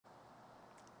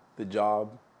the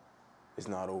job is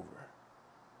not over.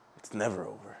 It's never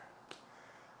over.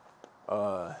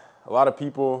 A lot of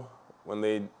people, when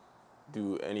they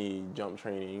do any jump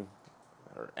training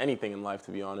or anything in life,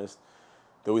 to be honest,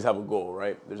 they always have a goal,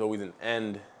 right? There's always an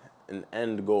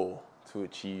end goal to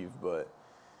achieve. But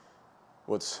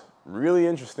what's really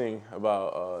interesting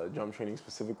about jump training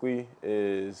specifically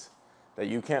is that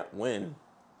you can't win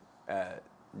at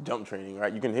jump training,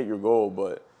 right? You can hit your goal,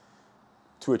 but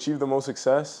to achieve the most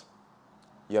success,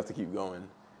 you have to keep going.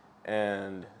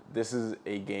 And this is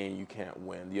a game you can't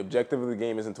win. The objective of the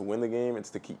game isn't to win the game, it's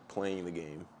to keep playing the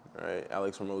game, right?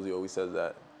 Alex Hormozi always says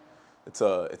that. It's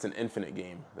an infinite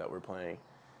game that we're playing.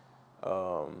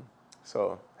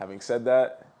 So having said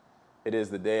that, it is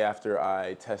the day after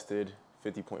I tested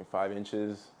 50.5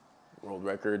 inches, world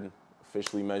record,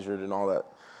 officially measured and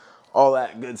all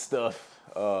that good stuff.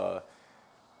 But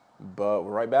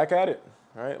we're right back at it,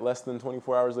 all right? Less than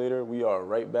 24 hours later, we are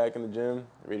right back in the gym,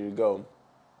 ready to go.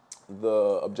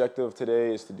 The objective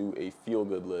today is to do a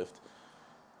feel-good lift.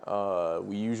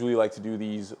 We usually like to do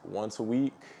these once a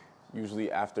week,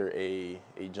 usually after a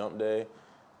jump day.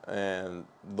 And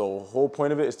the whole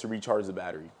point of it is to recharge the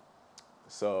battery.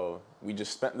 So we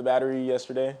just spent the battery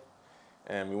yesterday,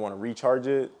 and we want to recharge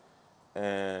it.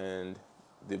 And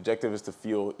the objective is to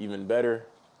feel even better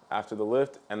after the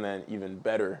lift, and then even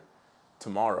better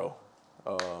tomorrow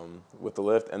with the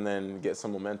lift, and then get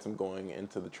some momentum going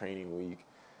into the training week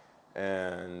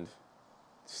and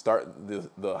start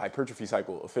the hypertrophy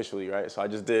cycle officially, right? So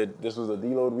this was a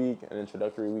deload week, an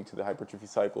introductory week to the hypertrophy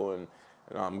cycle, and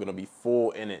I'm gonna be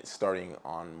full in it starting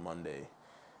on Monday.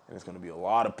 And it's gonna be a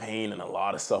lot of pain and a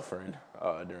lot of suffering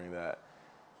during that.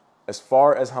 As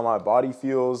far as how my body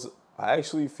feels, I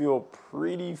actually feel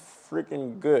pretty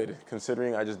freaking good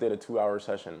considering I just did a 2-hour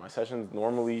session. My sessions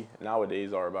normally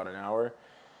nowadays are about an hour.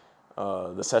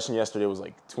 The session yesterday was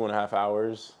like 2.5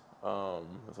 hours.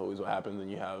 That's always what happens when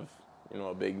you have,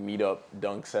 a big meet-up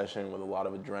dunk session with a lot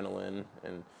of adrenaline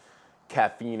and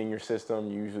caffeine in your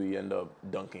system. You usually end up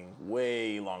dunking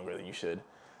way longer than you should.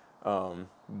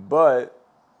 But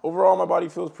overall, my body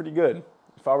feels pretty good.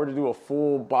 If I were to do a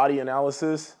full body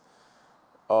analysis,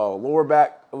 lower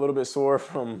back a little bit sore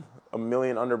from a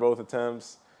million under both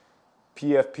attempts,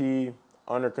 PFP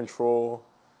under control,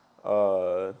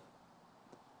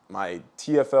 my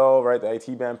TFL, right, the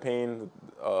IT band pain,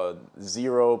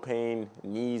 0 pain,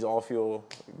 knees all feel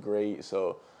great.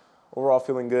 So overall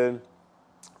feeling good.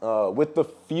 With the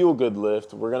feel good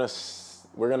lift, we're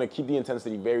gonna keep the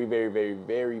intensity very, very, very,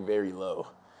 very, very low.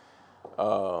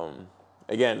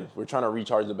 Again, we're trying to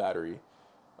recharge the battery.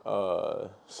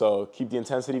 So keep the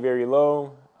intensity very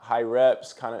low, high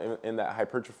reps, kind of in that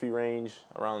hypertrophy range,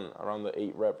 around the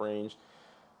 8 rep range.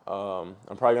 I'm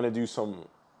probably gonna do some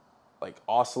like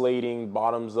oscillating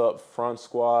bottoms up front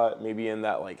squat, maybe in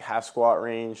that like half squat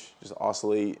range, just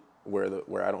oscillate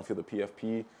where I don't feel the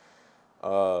PFP.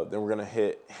 Then we're gonna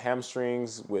hit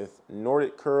hamstrings with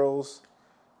Nordic curls.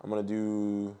 I'm gonna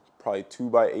do probably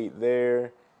 2x8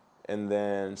 there, and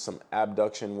then some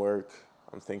abduction work.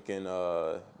 I'm thinking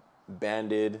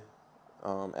banded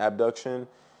abduction,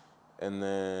 and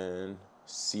then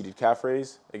seated calf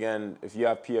raise. Again, if you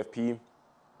have PFP,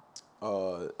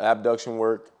 abduction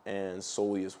work and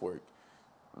soleus work,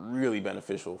 really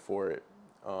beneficial for it.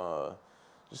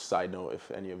 Just a side note, if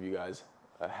any of you guys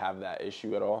have that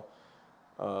issue at all.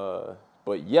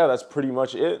 But yeah, that's pretty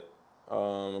much it.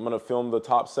 I'm gonna film the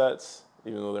top sets,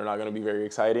 even though they're not gonna be very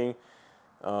exciting.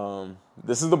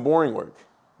 This is the boring work,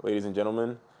 ladies and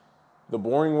gentlemen. The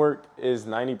boring work is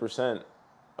 90%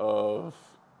 of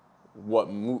what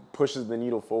pushes the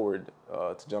needle forward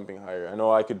to jumping higher. I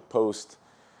know I could post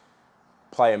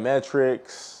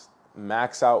plyometrics,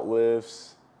 max out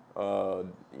lifts,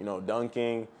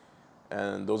 dunking,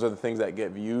 and those are the things that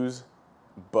get views,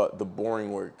 but the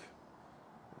boring work,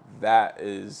 that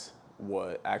is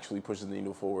what actually pushes the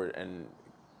needle forward and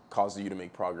causes you to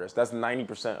make progress. That's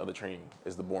 90% of the training,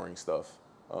 is the boring stuff.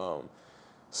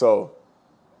 So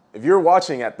if you're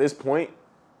watching at this point,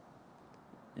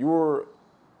 you're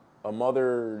a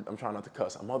mother, I'm trying not to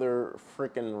cuss, a mother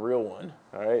freaking real one,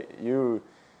 all right?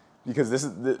 Because this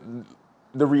is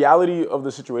the reality of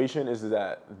the situation is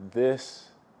that this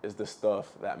is the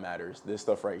stuff that matters. This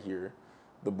stuff right here,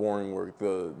 the boring work,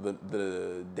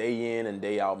 the day in and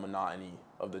day out monotony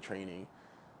of the training.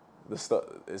 The stuff,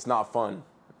 it's not fun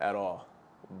at all.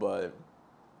 But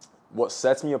what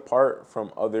sets me apart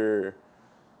from other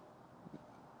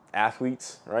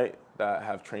athletes, right, that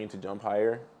have trained to jump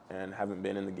higher and haven't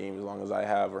been in the game as long as I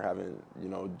have, or haven't,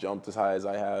 jumped as high as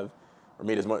I have,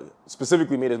 or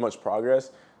specifically made as much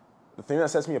progress, the thing that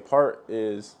sets me apart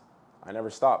is I never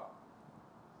stop.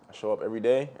 I show up every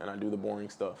day and I do the boring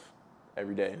stuff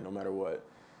every day, no matter what.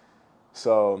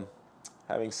 So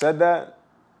having said that,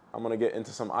 I'm gonna get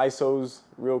into some ISOs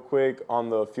real quick. On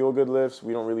the feel good lifts,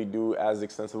 we don't really do as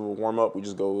extensive a warm up. We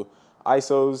just go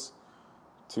ISOs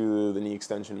to the knee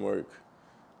extension work.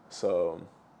 So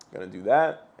I'm gonna do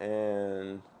that,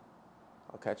 and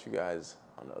I'll catch you guys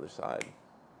on the other side.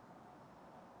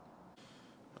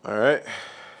 All right,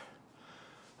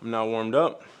 I'm now warmed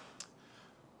up.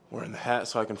 Wearing the hat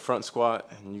so I can front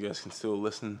squat, and you guys can still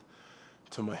listen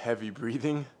to my heavy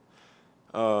breathing.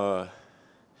 Yeah,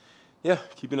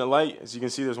 keeping it light. As you can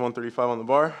see, there's 135 on the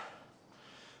bar.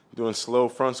 Doing slow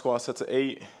front squat sets of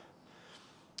 8.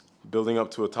 Building up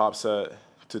to a top set,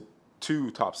 to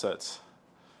 2 top sets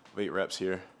of 8 reps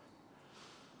here.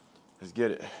 Let's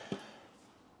get it.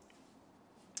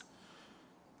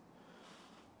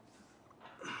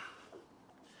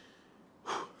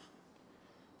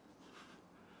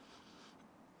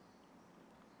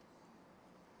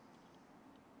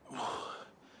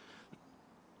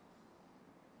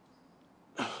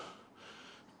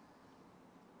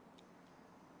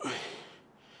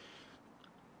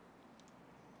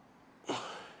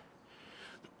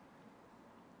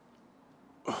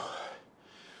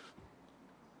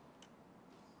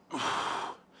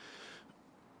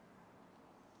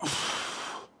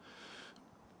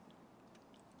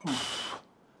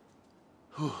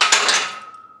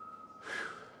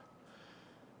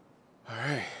 All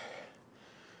right.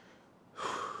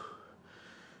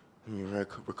 Let me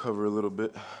recover a little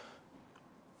bit.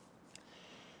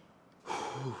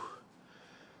 I'm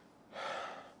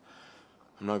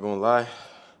not gonna lie.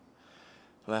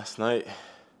 Last night,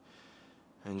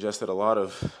 I ingested a lot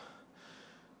of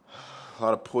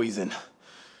poison.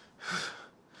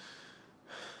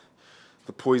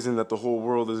 The poison that the whole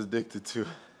world is addicted to.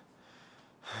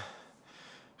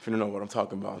 If you don't know what I'm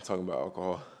talking about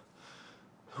alcohol.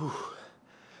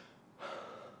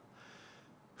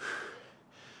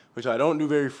 Which I don't do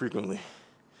very frequently.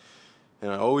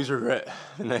 And I always regret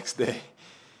the next day.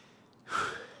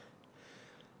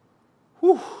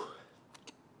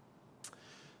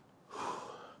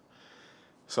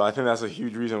 So I think that's a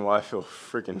huge reason why I feel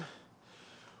freaking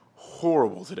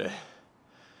horrible today.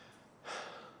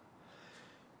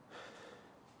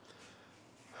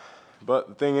 But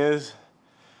the thing is,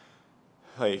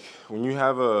 like, when you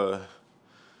have an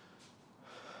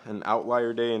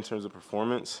outlier day in terms of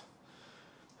performance,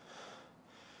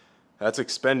 that's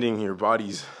expending your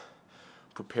body's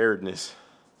preparedness.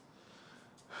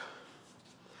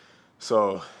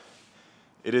 So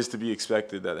it is to be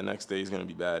expected that the next day is going to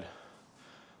be bad.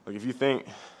 Like, if you think,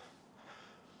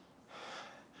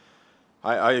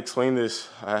 I explained this,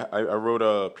 I wrote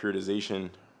a periodization,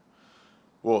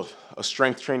 well, a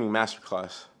strength training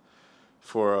masterclass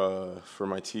for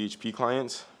my THP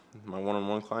clients, my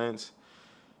one-on-one clients.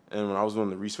 And when I was doing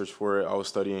the research for it, I was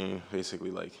studying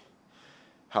basically like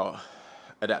how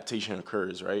adaptation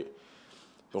occurs, right?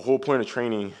 The whole point of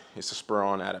training is to spur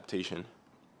on adaptation.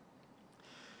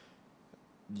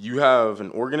 You have an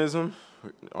organism,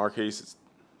 in our case, it's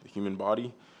the human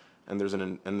body, and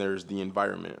there's the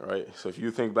environment, right? So if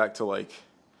you think back to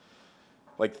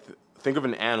think of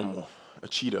an animal, a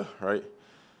cheetah, right?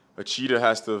 A cheetah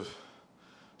has to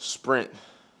sprint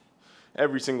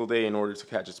every single day in order to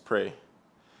catch its prey.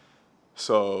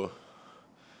 So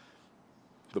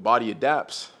the body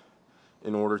adapts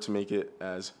in order to make it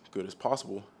as good as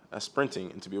possible as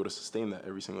sprinting and to be able to sustain that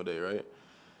every single day, right?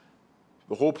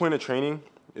 The whole point of training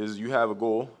is you have a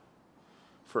goal.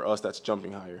 For us, that's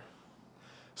jumping higher.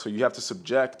 So you have to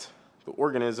subject the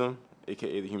organism,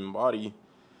 aka the human body,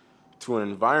 to an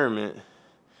environment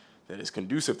that is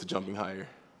conducive to jumping higher.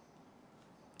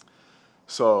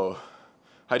 So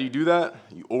how do you do that?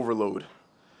 You overload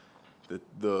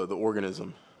the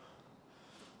organism.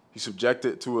 You subject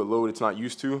it to a load it's not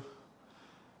used to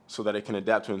so that it can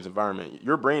adapt to its environment.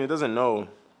 Your brain, it doesn't know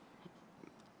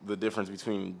the difference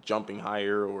between jumping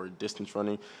higher or distance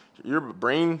running. Your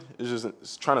brain is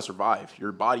just trying to survive.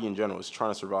 Your body in general is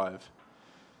trying to survive.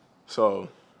 So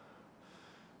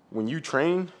when you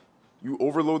train, you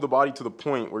overload the body to the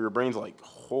point where your brain's like,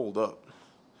 hold up,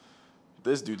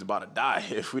 this dude's about to die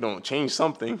if we don't change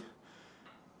something.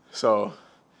 So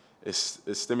it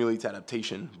stimulates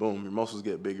adaptation. Boom, your muscles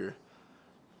get bigger,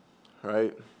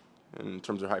 right? In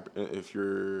terms of if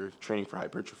you're training for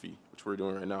hypertrophy, which we're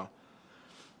doing right now.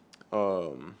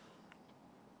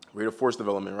 Rate of force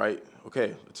development, right?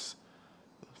 Okay, let's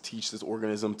teach this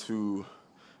organism to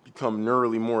become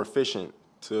neurally more efficient,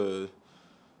 to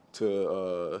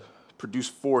produce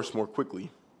force more quickly,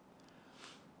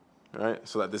 right?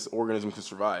 So that this organism can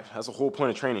survive. That's the whole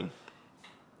point of training.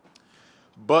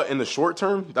 But in the short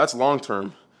term, that's long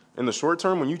term. In the short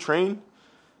term, when you train,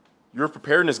 your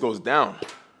preparedness goes down,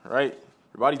 right?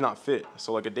 Your body's not fit.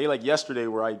 So like a day like yesterday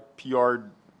where I PR'd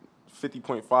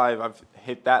 50.5, I've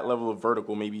hit that level of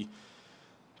vertical maybe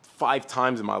 5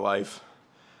 times in my life.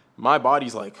 My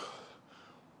body's like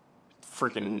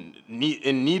freaking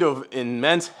in need of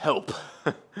immense help.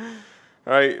 All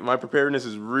right, my preparedness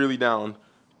is really down,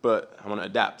 but I'm gonna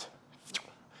adapt.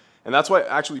 And that's why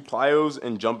actually plyos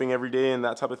and jumping every day and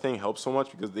that type of thing helps so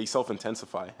much, because they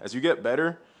self-intensify. As you get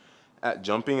better at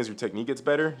jumping, as your technique gets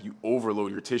better, you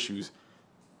overload your tissues,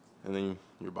 and then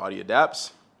your body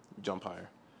adapts, you jump higher.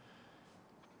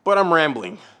 But I'm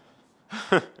rambling.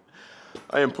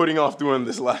 I am putting off doing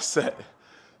this last set.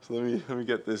 So let me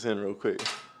get this in real quick.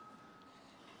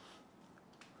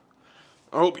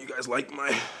 I hope you guys like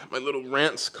my little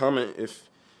rants. Comment if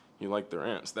you like the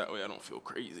rants. That way I don't feel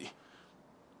crazy.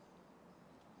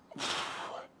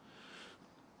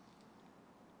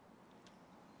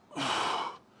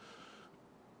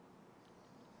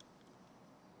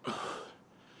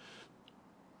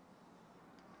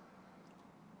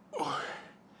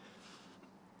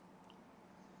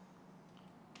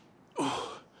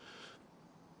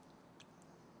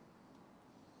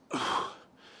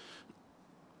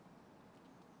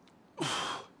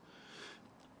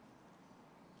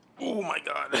 Oh my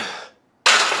God.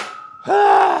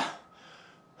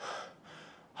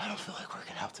 I don't feel like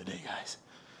working out today, guys.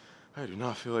 I do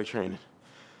not feel like training.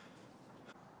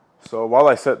 So while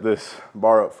I set this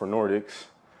bar up for Nordics,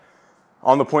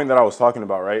 on the point that I was talking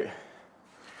about, right?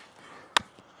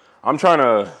 I'm trying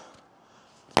to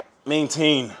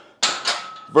maintain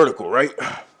vertical, right?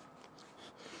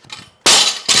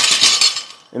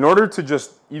 In order to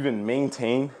just even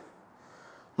maintain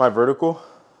my vertical,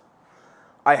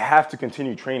 I have to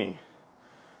continue training,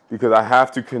 because I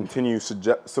have to continue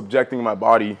subjecting my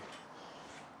body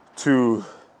to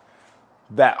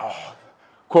that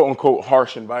quote unquote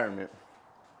harsh environment.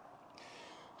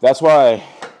 That's why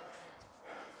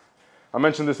I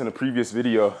mentioned this in a previous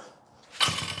video,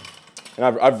 and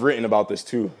I've written about this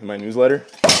too in my newsletter.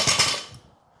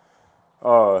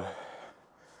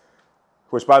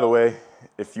 Which, by the way,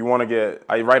 if you want to get,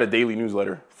 I write a daily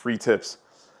newsletter, free tips.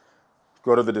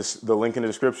 Go to the link in the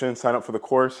description, sign up for the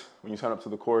course. When you sign up to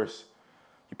the course,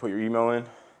 you put your email in,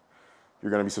 you're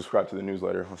gonna be subscribed to the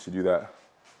newsletter once you do that.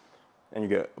 And you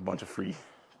get a bunch of free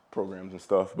programs and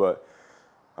stuff. But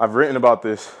I've written about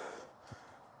this.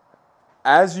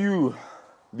 As you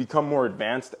become more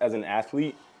advanced as an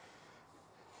athlete,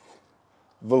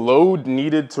 the load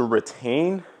needed to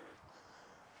retain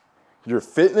your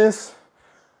fitness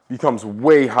becomes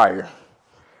way higher.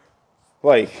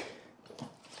 Like,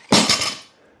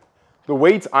 the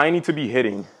weights I need to be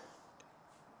hitting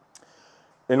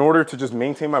in order to just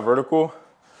maintain my vertical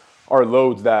are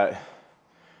loads that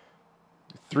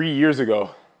 3 years ago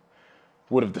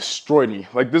would have destroyed me.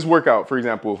 Like this workout, for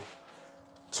example,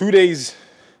 2 days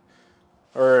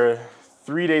or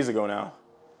 3 days ago now,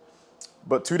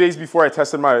 but 2 days before I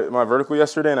tested my vertical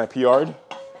yesterday and I PR'd,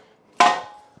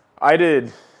 I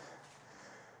did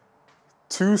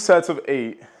 2 sets of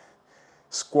 8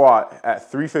 squat at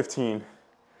 315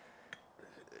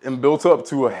 and built up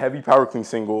to a heavy power clean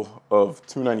single of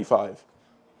 295.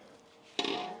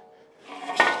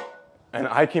 And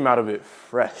I came out of it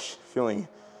fresh, feeling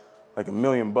like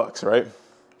 $1,000,000, right?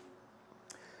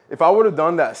 If I would have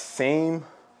done that same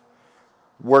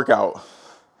workout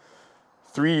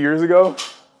 3 years ago,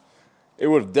 it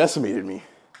would have decimated me.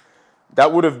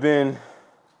 That would have been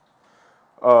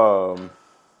a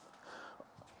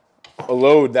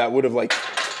load that would have like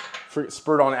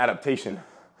spurred on adaptation.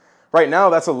 Right now,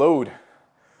 that's a load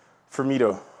for me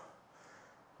to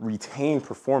retain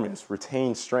performance,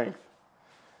 retain strength.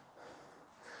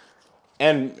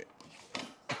 And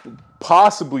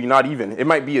possibly not even, it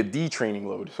might be a detraining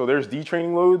load. So there's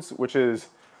detraining loads, which is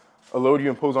a load you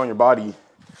impose on your body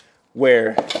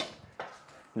where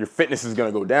your fitness is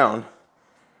gonna go down.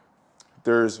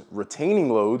 There's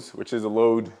retaining loads, which is a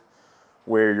load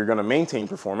where you're gonna maintain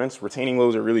performance. Retaining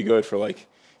loads are really good for like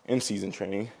in-season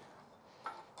training.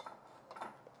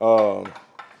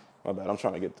 My bad, I'm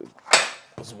trying to get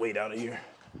this weight out of here.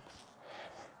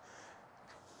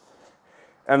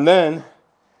 And then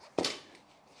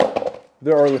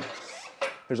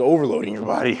there's overloading your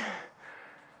body,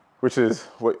 which is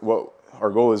what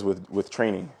our goal is with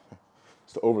training,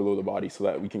 is to overload the body so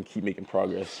that we can keep making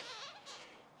progress.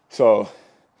 So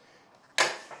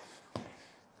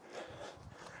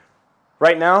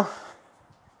right now,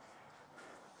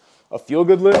 a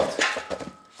feel-good lift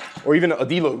or even a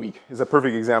deload week is a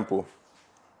perfect example.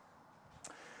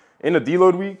 In a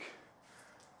deload week,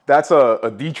 that's a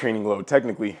detraining load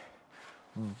technically.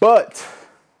 But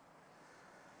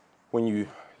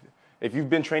if you've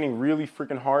been training really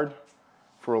freaking hard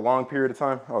for a long period of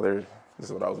time, this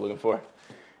is what I was looking for.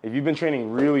 If you've been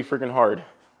training really freaking hard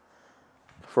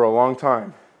for a long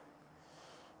time,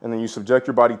 and then you subject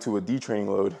your body to a detraining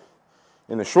load,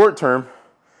 in the short term,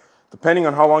 depending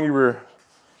on how long you were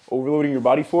overloading your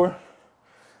body for,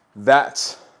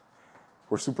 that's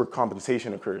where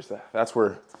supercompensation occurs. That's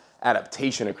where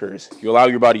adaptation occurs. You allow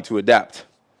your body to adapt.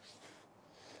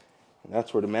 And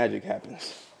that's where the magic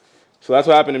happens. So that's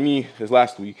what happened to me this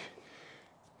last week.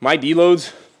 My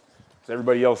deloads is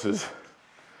everybody else's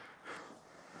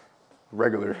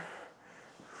regular.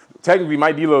 Technically,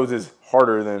 my deloads is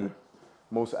harder than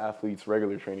most athletes'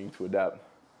 regular training to adapt.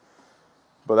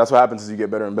 But that's what happens as you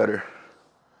get better and better.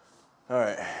 All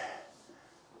right,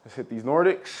 let's hit these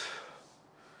Nordics.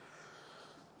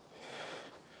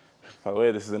 By the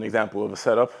way, this is an example of a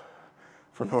setup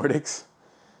for Nordics,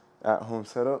 at-home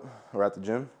setup or at the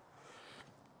gym.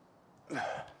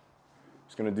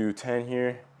 Just gonna do 10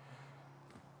 here.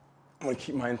 I'm gonna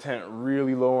keep my intent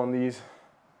really low on these.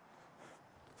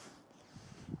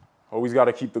 Always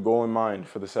gotta keep the goal in mind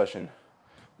for the session.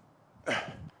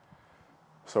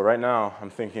 So right now, I'm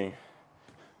thinking,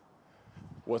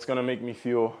 what's gonna make me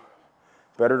feel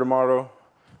better tomorrow,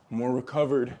 more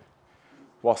recovered,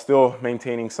 while still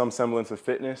maintaining some semblance of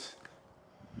fitness,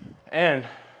 and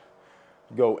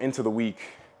go into the week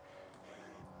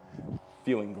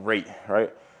feeling great,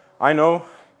 right? I know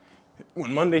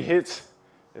when Monday hits,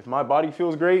 if my body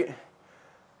feels great,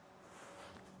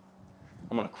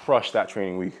 I'm gonna crush that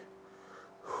training week.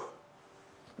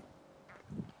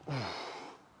 All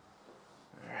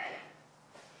right.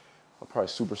 I'll probably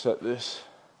superset this.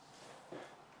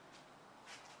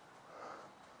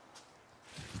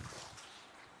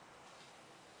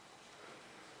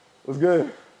 What's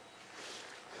good?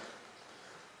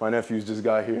 My nephews just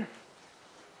got here.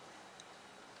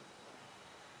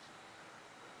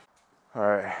 All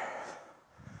right,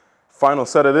 final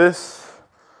set of this.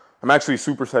 I'm actually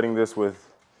supersetting this with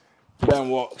band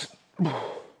walks.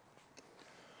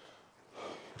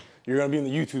 You're gonna be in the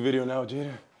YouTube video now,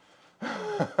 Jaden.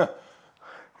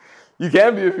 You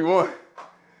can be if you want.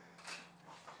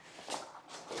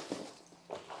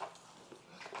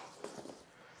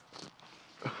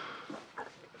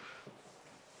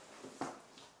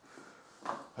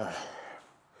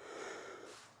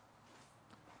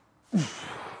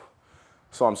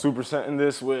 So I'm supersetting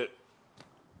this with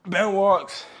band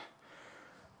walks,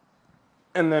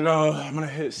 and then I'm gonna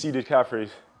hit seated calf raise,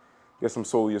 get some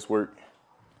soleus work.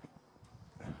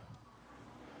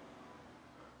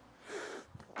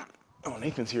 Oh,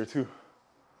 Nathan's here too.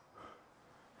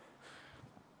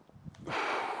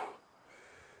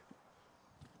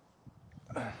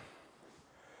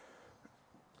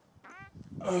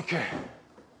 Okay.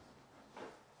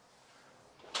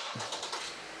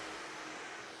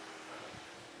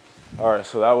 All right,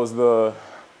 so that was the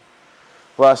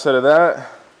last set of that.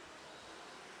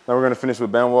 Now we're gonna finish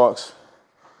with band walks,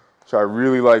 which I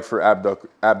really like for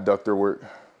abductor work.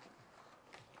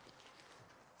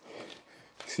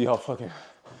 See how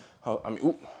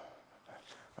ooh,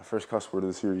 my first cuss word of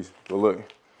the series. But look,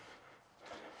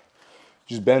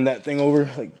 just bend that thing over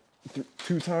like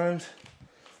 2 times.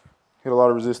 Get a lot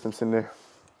of resistance in there.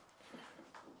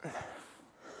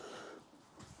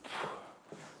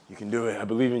 You can do it. I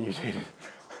believe in you, Jaden.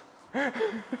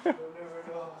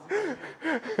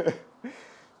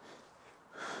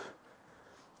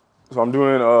 So I'm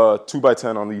doing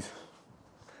 2x10 on these.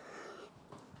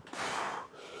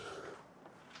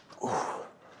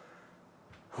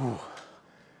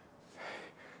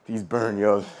 These burn,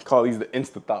 yo. Call these the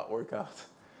Insta-Thought workouts.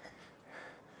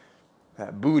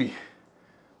 That booty.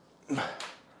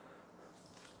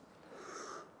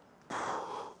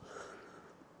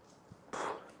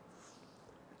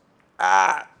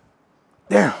 Ah,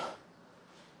 damn.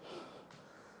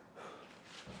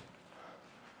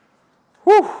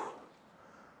 Whew.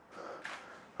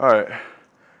 All right,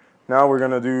 now we're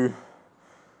gonna do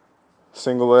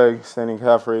single leg standing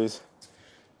calf raise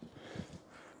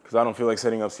because I don't feel like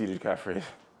setting up seated calf raise.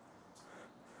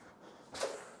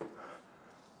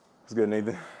 It's good,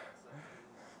 Nathan.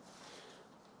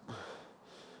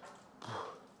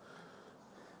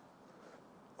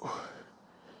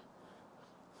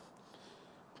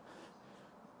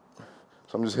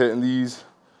 So I'm just hitting these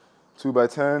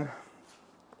 2x10.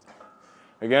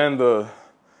 Again, the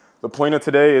point of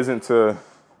today isn't to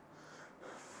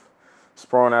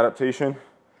spar on adaptation.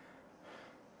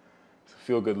 It's a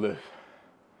feel-good lift.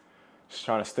 Just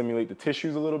trying to stimulate the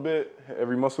tissues a little bit,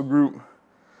 every muscle group.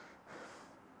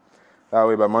 That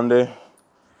way by Monday, I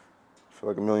feel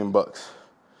like $1 million.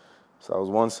 So that was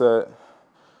one set.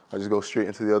 I just go straight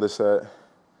into the other set.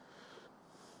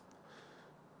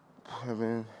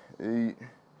 7, 8, 9,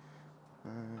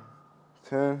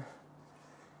 10.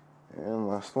 And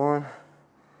last one.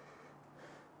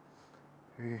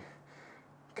 3.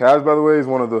 Calves, by the way, is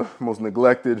one of the most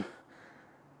neglected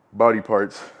body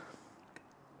parts.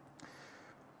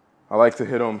 I like to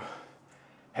hit them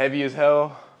heavy as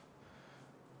hell,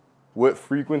 with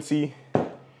frequency,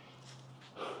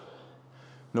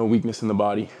 no weakness in the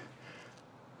body.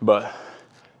 But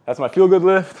that's my feel good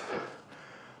lift.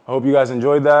 I hope you guys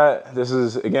enjoyed that. This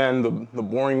is, again, the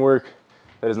boring work.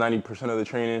 That is 90% of the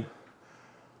training.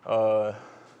 Look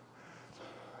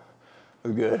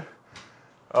good.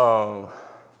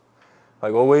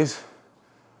 Like always,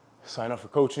 sign up for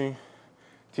coaching,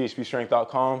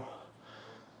 THPstrength.com.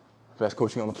 Best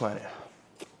coaching on the planet.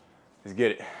 Let's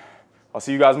get it. I'll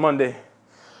see you guys Monday.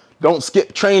 Don't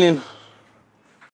skip training.